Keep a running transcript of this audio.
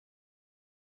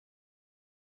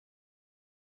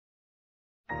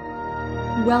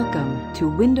Welcome to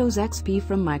Windows XP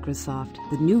from Microsoft,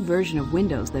 the new version of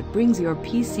Windows that brings your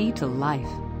PC to life.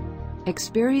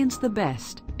 Experience the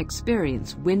best.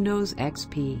 Experience Windows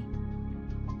XP.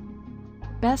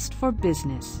 Best for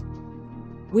business.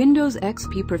 Windows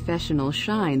XP Professional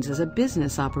shines as a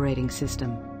business operating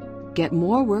system. Get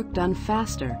more work done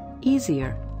faster,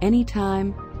 easier,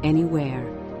 anytime,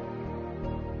 anywhere.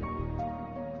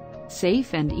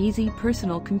 Safe and easy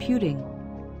personal computing.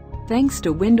 Thanks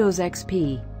to Windows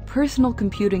XP, personal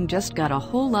computing just got a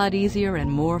whole lot easier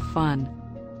and more fun.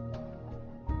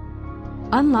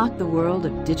 Unlock the world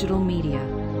of digital media.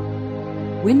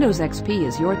 Windows XP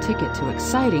is your ticket to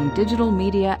exciting digital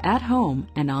media at home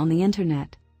and on the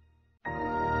internet.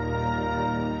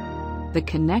 The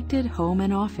connected home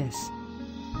and office.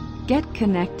 Get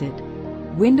connected.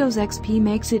 Windows XP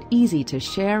makes it easy to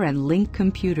share and link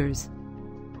computers.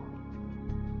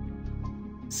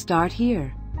 Start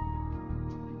here.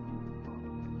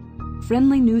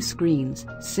 Friendly new screens,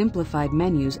 simplified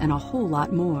menus, and a whole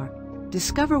lot more.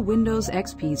 Discover Windows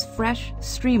XP's fresh,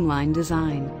 streamlined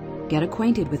design. Get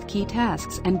acquainted with key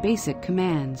tasks and basic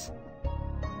commands.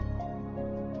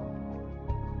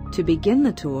 To begin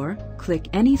the tour, click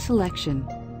any selection.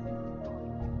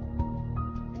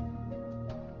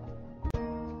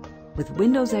 With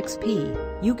Windows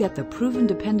XP, you get the proven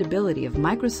dependability of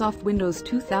Microsoft Windows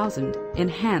 2000,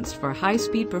 enhanced for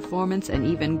high-speed performance and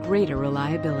even greater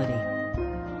reliability.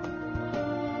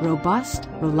 Robust,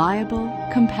 reliable,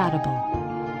 compatible.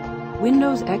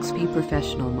 Windows XP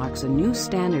Professional marks a new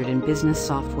standard in business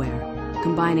software,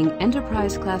 combining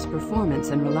enterprise-class performance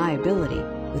and reliability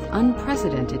with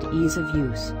unprecedented ease of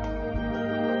use.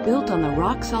 Built on the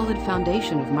rock-solid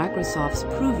foundation of Microsoft's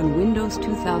proven Windows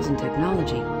 2000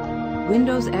 technology,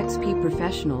 Windows XP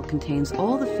Professional contains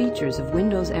all the features of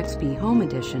Windows XP Home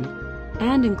Edition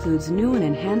and includes new and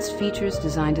enhanced features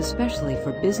designed especially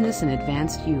for business and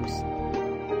advanced use.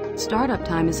 Startup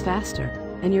time is faster,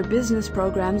 and your business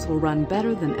programs will run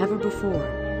better than ever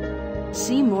before.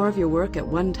 See more of your work at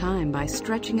one time by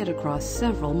stretching it across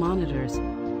several monitors,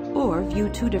 or view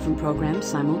two different programs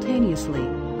simultaneously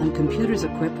on computers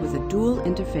equipped with a dual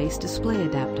interface display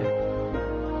adapter.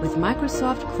 With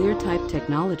Microsoft ClearType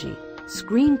technology,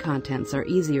 screen contents are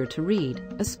easier to read,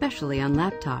 especially on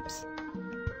laptops.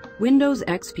 Windows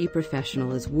XP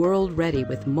Professional is world-ready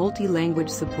with multi-language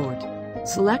support.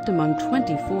 Select among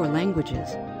 24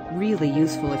 languages. Really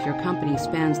useful if your company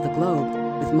spans the globe,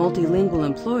 with multilingual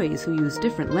employees who use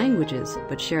different languages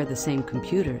but share the same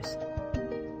computers.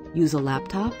 Use a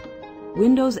laptop?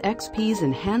 Windows XP's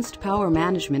enhanced power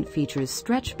management features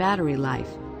stretch battery life,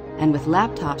 and with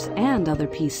laptops and other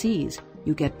PCs,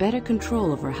 you get better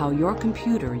control over how your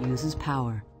computer uses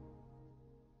power.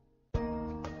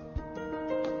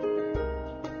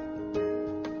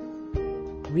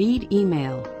 Read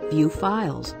email, view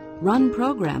files, run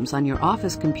programs on your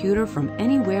office computer from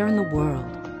anywhere in the world.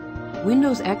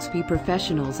 Windows XP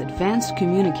Professional's advanced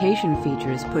communication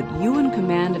features put you in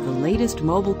command of the latest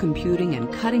mobile computing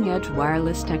and cutting-edge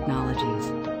wireless technologies.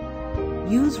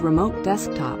 Use Remote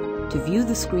Desktop to view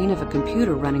the screen of a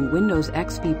computer running Windows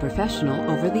XP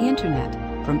Professional over the Internet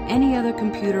from any other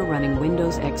computer running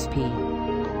Windows XP.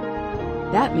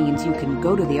 That means you can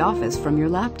go to the office from your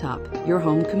laptop, your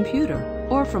home computer,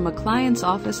 or from a client's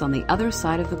office on the other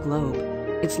side of the globe.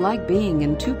 It's like being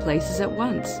in two places at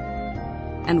once.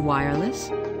 And wireless?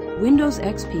 Windows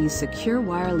XP's secure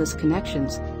wireless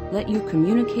connections let you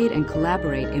communicate and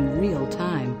collaborate in real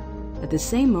time, at the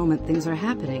same moment things are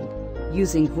happening,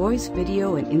 using voice,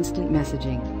 video, and instant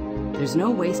messaging. There's no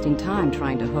wasting time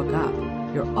trying to hook up.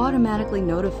 You're automatically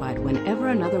notified whenever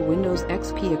another Windows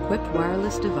XP-equipped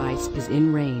wireless device is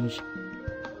in range.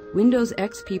 Windows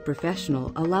XP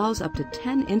Professional allows up to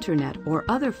 10 Internet or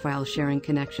other file-sharing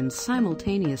connections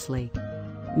simultaneously.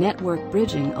 Network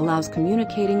bridging allows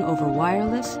communicating over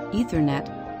wireless, Ethernet,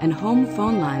 and home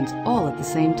phone lines all at the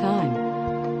same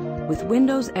time. With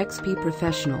Windows XP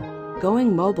Professional,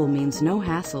 going mobile means no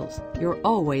hassles. You're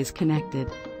always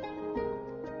connected.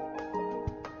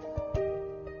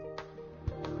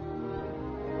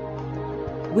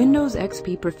 Windows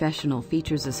XP Professional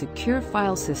features a secure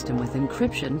file system with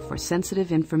encryption for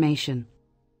sensitive information.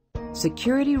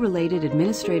 Security-related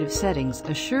administrative settings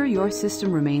assure your system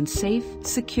remains safe,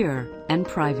 secure, and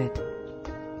private.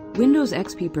 Windows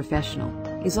XP Professional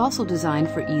is also designed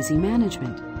for easy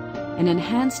management. An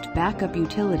enhanced backup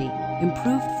utility,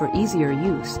 improved for easier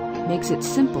use, makes it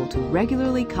simple to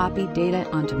regularly copy data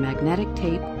onto magnetic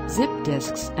tape, zip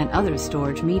disks, and other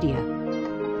storage media.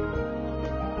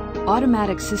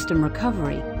 Automatic system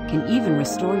recovery can even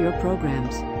restore your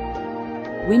programs.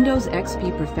 Windows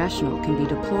XP Professional can be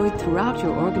deployed throughout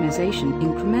your organization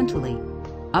incrementally.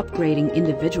 Upgrading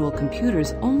individual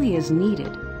computers only as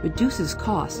needed reduces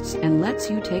costs and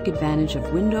lets you take advantage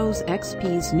of Windows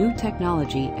XP's new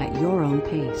technology at your own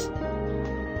pace.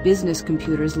 Business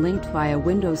computers linked via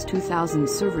Windows 2000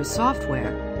 server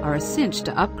software are a cinch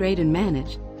to upgrade and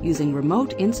manage using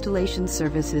remote installation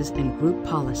services and group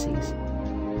policies.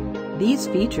 These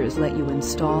features let you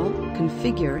install,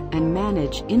 configure, and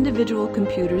manage individual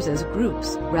computers as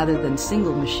groups rather than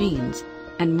single machines,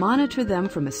 and monitor them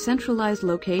from a centralized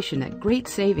location at great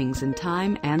savings in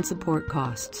time and support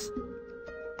costs.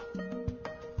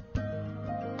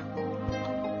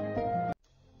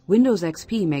 Windows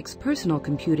XP makes personal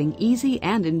computing easy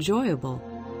and enjoyable.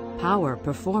 Power,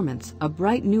 performance, a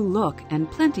bright new look,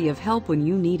 and plenty of help when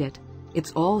you need it.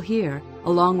 It's all here,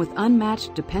 along with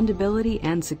unmatched dependability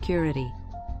and security.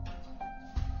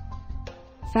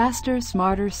 Faster,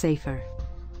 smarter, safer.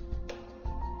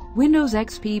 Windows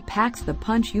XP packs the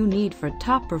punch you need for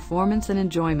top performance and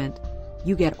enjoyment.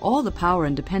 You get all the power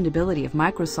and dependability of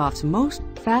Microsoft's most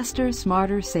faster,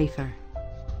 smarter, safer.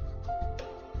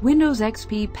 Windows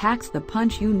XP packs the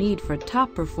punch you need for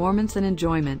top performance and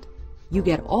enjoyment. You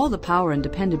get all the power and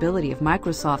dependability of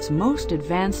Microsoft's most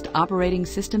advanced operating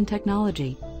system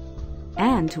technology.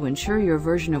 And to ensure your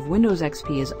version of Windows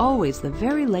XP is always the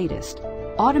very latest,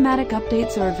 automatic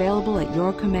updates are available at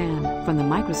your command from the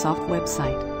Microsoft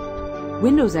website.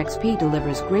 Windows XP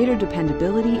delivers greater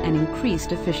dependability and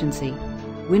increased efficiency.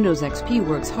 Windows XP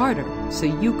works harder so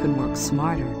you can work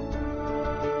smarter.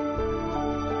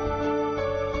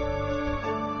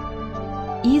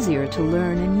 Easier to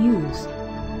learn and use.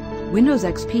 Windows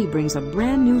XP brings a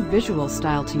brand new visual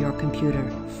style to your computer,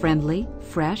 friendly,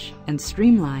 fresh, and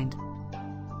streamlined.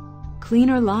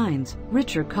 Cleaner lines,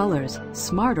 richer colors,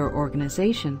 smarter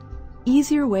organization,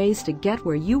 easier ways to get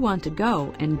where you want to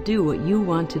go and do what you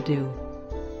want to do.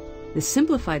 The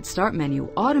simplified Start menu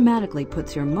automatically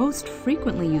puts your most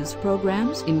frequently used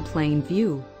programs in plain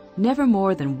view, never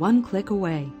more than one click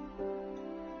away.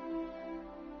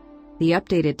 The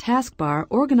updated taskbar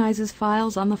organizes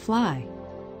files on the fly.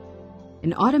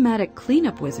 An automatic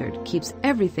cleanup wizard keeps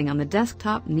everything on the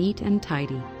desktop neat and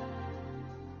tidy.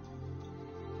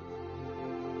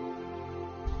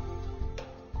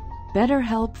 Better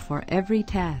help for every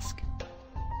task.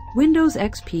 Windows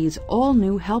XP's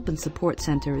all-new Help and Support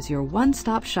Center is your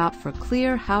one-stop shop for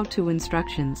clear how-to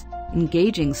instructions,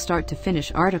 engaging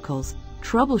start-to-finish articles,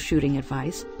 troubleshooting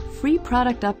advice, free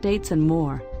product updates, and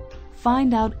more.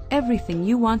 Find out everything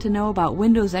you want to know about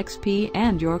Windows XP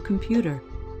and your computer.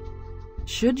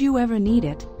 Should you ever need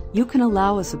it, you can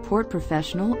allow a support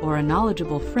professional or a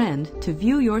knowledgeable friend to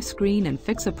view your screen and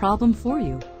fix a problem for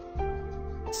you.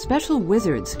 Special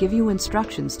wizards give you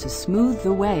instructions to smooth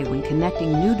the way when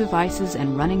connecting new devices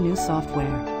and running new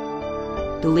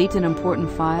software. Delete an important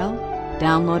file?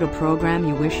 Download a program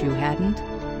you wish you hadn't?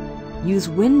 Use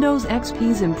Windows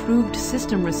XP's improved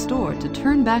System Restore to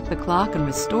turn back the clock and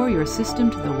restore your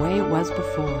system to the way it was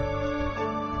before.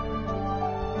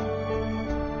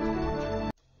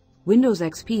 Windows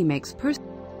XP makes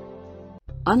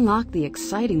Unlock the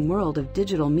exciting world of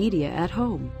digital media at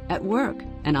home, at work,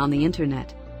 and on the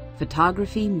internet.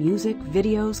 Photography, music,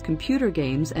 videos, computer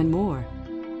games, and more.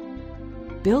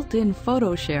 Built-in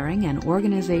photo sharing and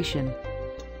organization.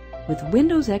 With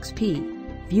Windows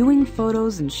XP, viewing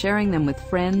photos and sharing them with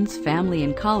friends, family,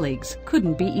 and colleagues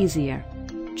couldn't be easier.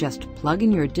 Just plug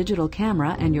in your digital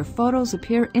camera and your photos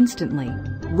appear instantly,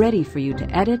 ready for you to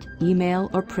edit, email,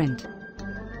 or print.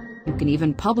 You can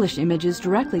even publish images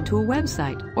directly to a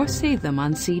website or save them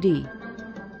on CD.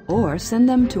 Or send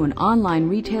them to an online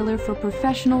retailer for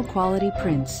professional quality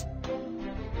prints.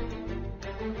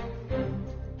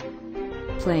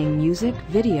 Playing music,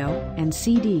 video, and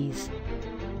CDs.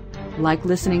 Like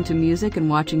listening to music and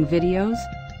watching videos?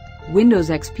 Windows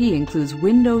XP includes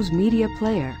Windows Media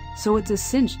Player, so it's a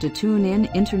cinch to tune in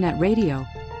internet radio,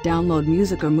 download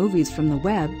music or movies from the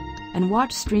web, and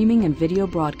watch streaming and video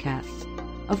broadcasts.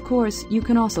 Of course, you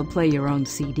can also play your own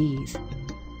CDs.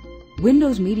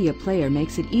 Windows Media Player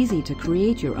makes it easy to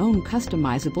create your own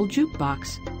customizable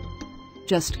jukebox.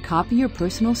 Just copy your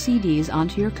personal CDs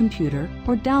onto your computer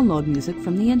or download music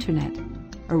from the internet.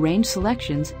 Arrange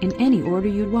selections in any order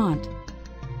you'd want.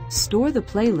 Store the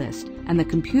playlist and the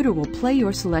computer will play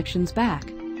your selections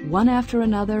back, one after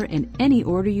another in any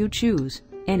order you choose,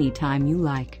 anytime you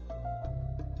like.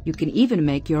 You can even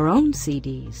make your own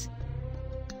CDs.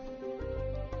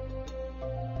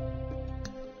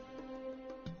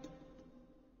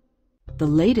 The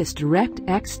latest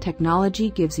DirectX technology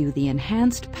gives you the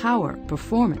enhanced power,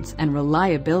 performance, and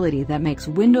reliability that makes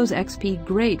Windows XP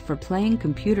great for playing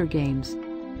computer games.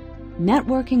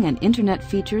 Networking and internet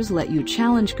features let you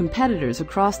challenge competitors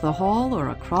across the hall or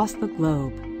across the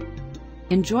globe.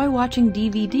 Enjoy watching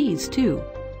DVDs too.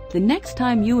 The next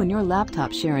time you and your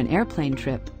laptop share an airplane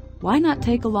trip, why not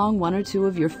take along one or two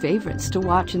of your favorites to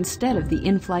watch instead of the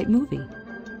in-flight movie?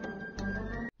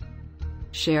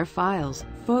 Share files,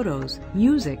 photos,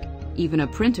 music, even a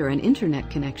printer and internet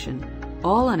connection,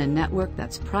 all on a network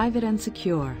that's private and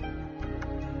secure.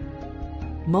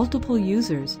 Multiple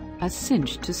users, a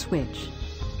cinch to switch.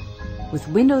 With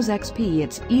Windows XP,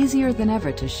 it's easier than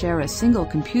ever to share a single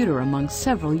computer among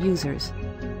several users.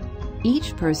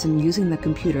 Each person using the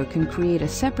computer can create a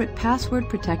separate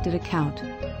password-protected account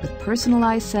with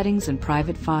personalized settings and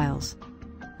private files.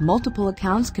 Multiple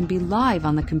accounts can be live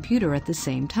on the computer at the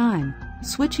same time.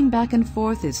 Switching back and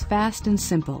forth is fast and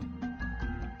simple.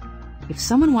 If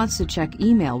someone wants to check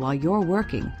email while you're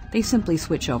working, they simply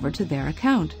switch over to their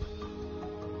account.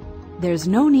 There's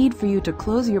no need for you to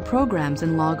close your programs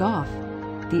and log off.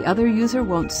 The other user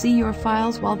won't see your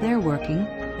files while they're working,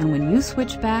 and when you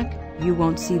switch back, you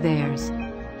won't see theirs.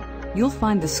 You'll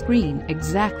find the screen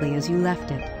exactly as you left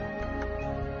it.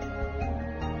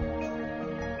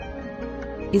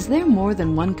 Is there more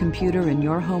than one computer in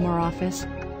your home or office?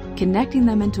 Connecting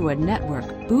them into a network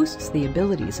boosts the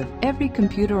abilities of every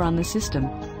computer on the system.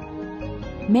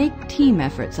 Make team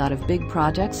efforts out of big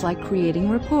projects like creating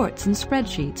reports and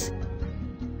spreadsheets.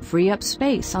 Free up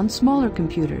space on smaller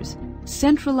computers.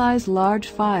 Centralize large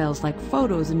files like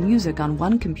photos and music on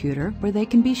one computer where they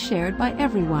can be shared by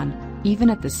everyone, even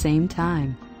at the same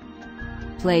time.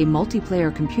 Play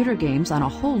multiplayer computer games on a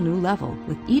whole new level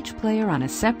with each player on a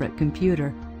separate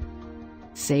computer.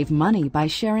 Save money by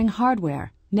sharing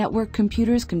hardware. Network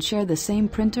computers can share the same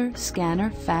printer, scanner,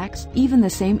 fax, even the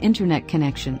same internet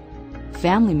connection.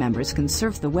 Family members can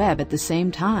surf the web at the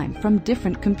same time from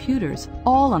different computers,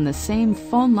 all on the same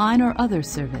phone line or other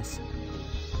service.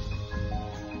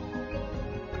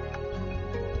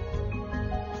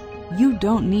 You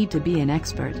don't need to be an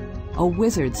expert. A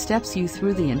wizard steps you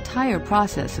through the entire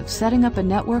process of setting up a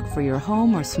network for your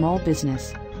home or small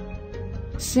business.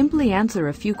 Simply answer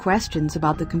a few questions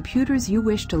about the computers you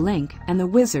wish to link, and the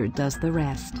wizard does the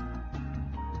rest.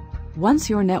 Once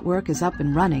your network is up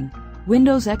and running,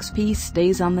 Windows XP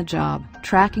stays on the job,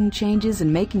 tracking changes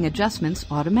and making adjustments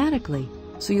automatically,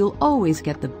 so you'll always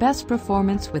get the best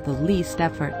performance with the least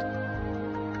effort.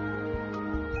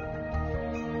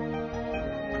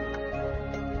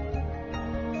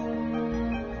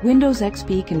 Windows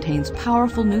XP contains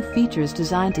powerful new features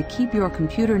designed to keep your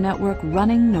computer network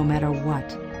running no matter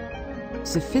what.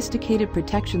 Sophisticated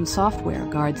protection software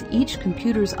guards each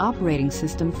computer's operating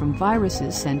system from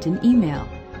viruses sent in email.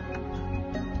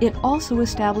 It also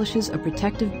establishes a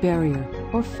protective barrier,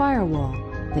 or firewall,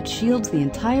 that shields the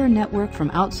entire network from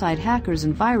outside hackers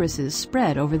and viruses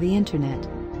spread over the Internet.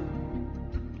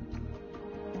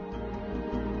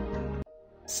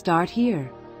 Start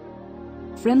here.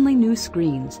 Friendly new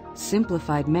screens,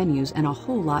 simplified menus, and a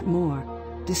whole lot more.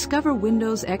 Discover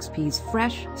Windows XP's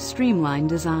fresh, streamlined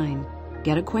design.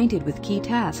 Get acquainted with key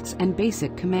tasks and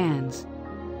basic commands.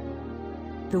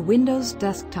 The Windows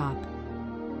desktop.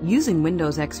 Using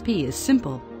Windows XP is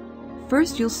simple.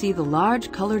 First, you'll see the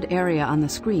large colored area on the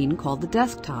screen called the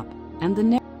desktop,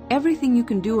 and everything you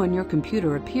can do on your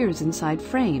computer appears inside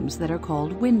frames that are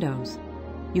called windows.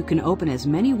 You can open as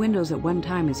many windows at one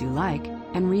time as you like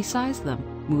and resize them,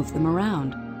 move them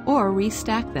around, or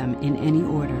restack them in any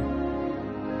order.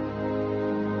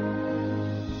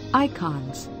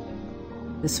 Icons.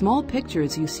 The small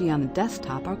pictures you see on the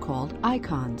desktop are called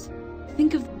icons.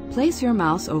 Place your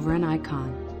mouse over an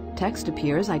icon. Text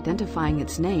appears identifying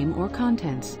its name or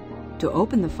contents. To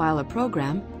open the file or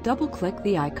program, double-click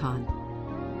the icon.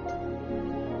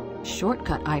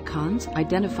 Shortcut icons,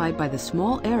 identified by the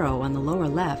small arrow on the lower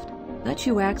left, let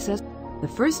you access. The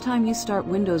first time you start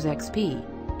Windows XP,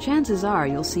 chances are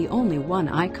you'll see only one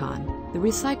icon, the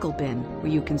recycle bin,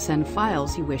 where you can send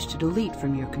files you wish to delete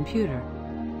from your computer.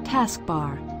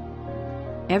 Taskbar.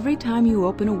 Every time you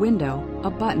open a window,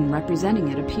 a button representing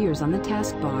it appears on the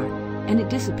taskbar, and it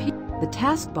disappears. The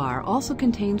taskbar also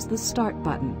contains the Start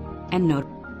button, and note,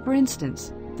 for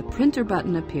instance, the Printer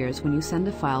button appears when you send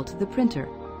a file to the printer,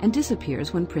 and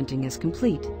disappears when printing is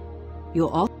complete.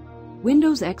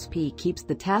 Windows XP keeps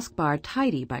the taskbar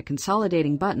tidy by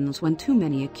consolidating buttons when too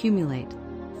many accumulate.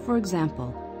 For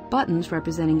example, buttons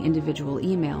representing individual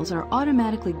emails are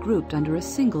automatically grouped under a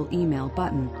single email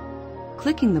button.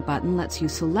 Clicking the button lets you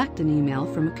select an email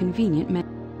from a convenient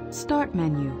menu. Start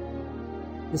menu.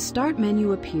 The Start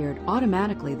menu appeared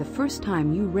automatically the first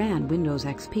time you ran Windows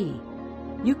XP.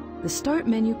 The Start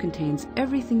menu contains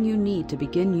everything you need to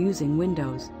begin using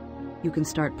Windows. You can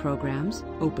start programs,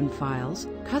 open files,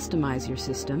 customize your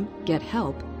system, get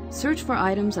help, search for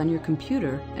items on your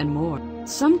computer, and more.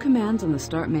 Some commands on the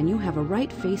Start menu have a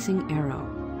right-facing arrow.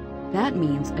 That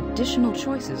means additional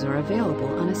choices are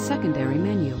available on a secondary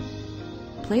menu.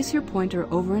 Place your pointer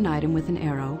over an item with an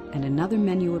arrow and another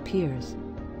menu appears.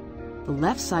 The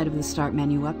left side of the Start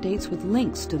menu updates with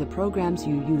links to the programs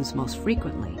you use most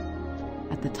frequently.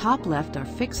 At the top left are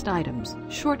fixed items,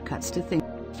 shortcuts to things,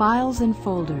 files and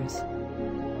folders.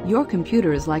 Your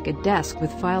computer is like a desk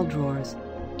with file drawers.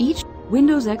 Each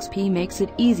Windows XP makes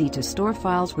it easy to store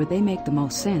files where they make the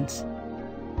most sense.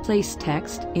 Place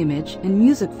text, image, and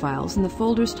music files in the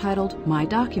folders titled My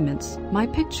Documents, My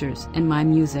Pictures, and My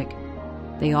Music.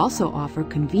 They also offer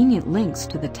convenient links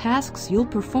to the tasks you'll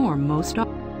perform most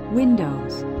often.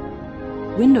 Windows.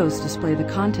 Windows display the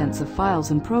contents of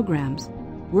files and programs.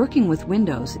 Working with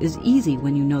Windows is easy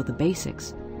when you know the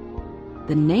basics.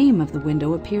 The name of the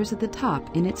window appears at the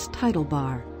top in its title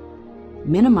bar.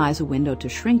 Minimize a window to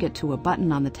shrink it to a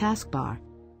button on the taskbar.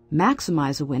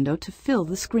 Maximize a window to fill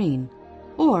the screen.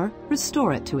 Or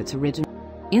restore it to its original.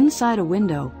 Inside a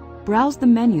window, browse the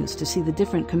menus to see the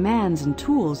different commands and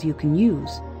tools you can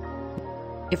use.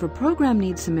 If a program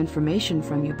needs some information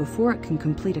from you before it can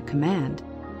complete a command,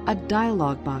 a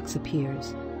dialog box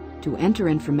appears. To enter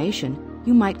information,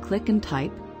 you might click and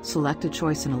type, select a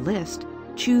choice in a list,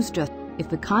 choose just. If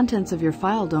the contents of your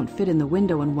file don't fit in the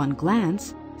window in one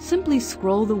glance, simply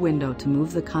scroll the window to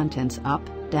move the contents up,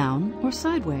 down, or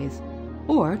sideways,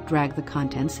 or drag the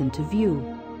contents into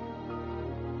view.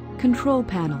 Control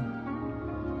panel.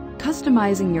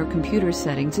 Customizing your computer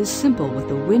settings is simple with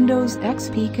the Windows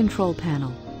XP control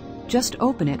panel. Just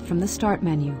open it from the Start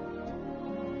menu.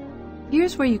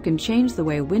 Here's where you can change the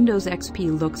way Windows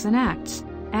XP looks and acts,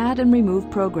 add and remove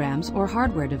programs or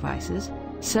hardware devices,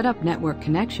 set up network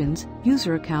connections,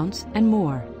 user accounts, and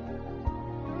more.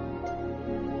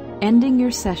 Ending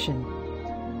your session.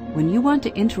 When you want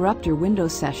to interrupt your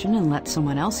Windows session and let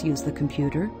someone else use the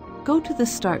computer, go to the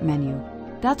Start menu.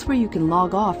 That's where you can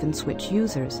log off and switch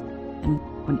users. And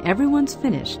when everyone's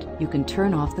finished, you can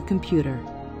turn off the computer.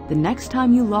 The next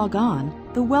time you log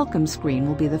on, the welcome screen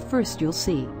will be the first you'll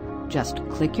see. Just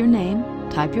click your name,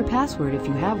 type your password if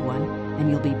you have one, and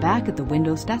you'll be back at the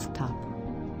Windows desktop.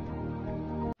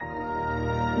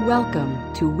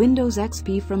 Welcome to Windows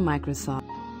XP from Microsoft.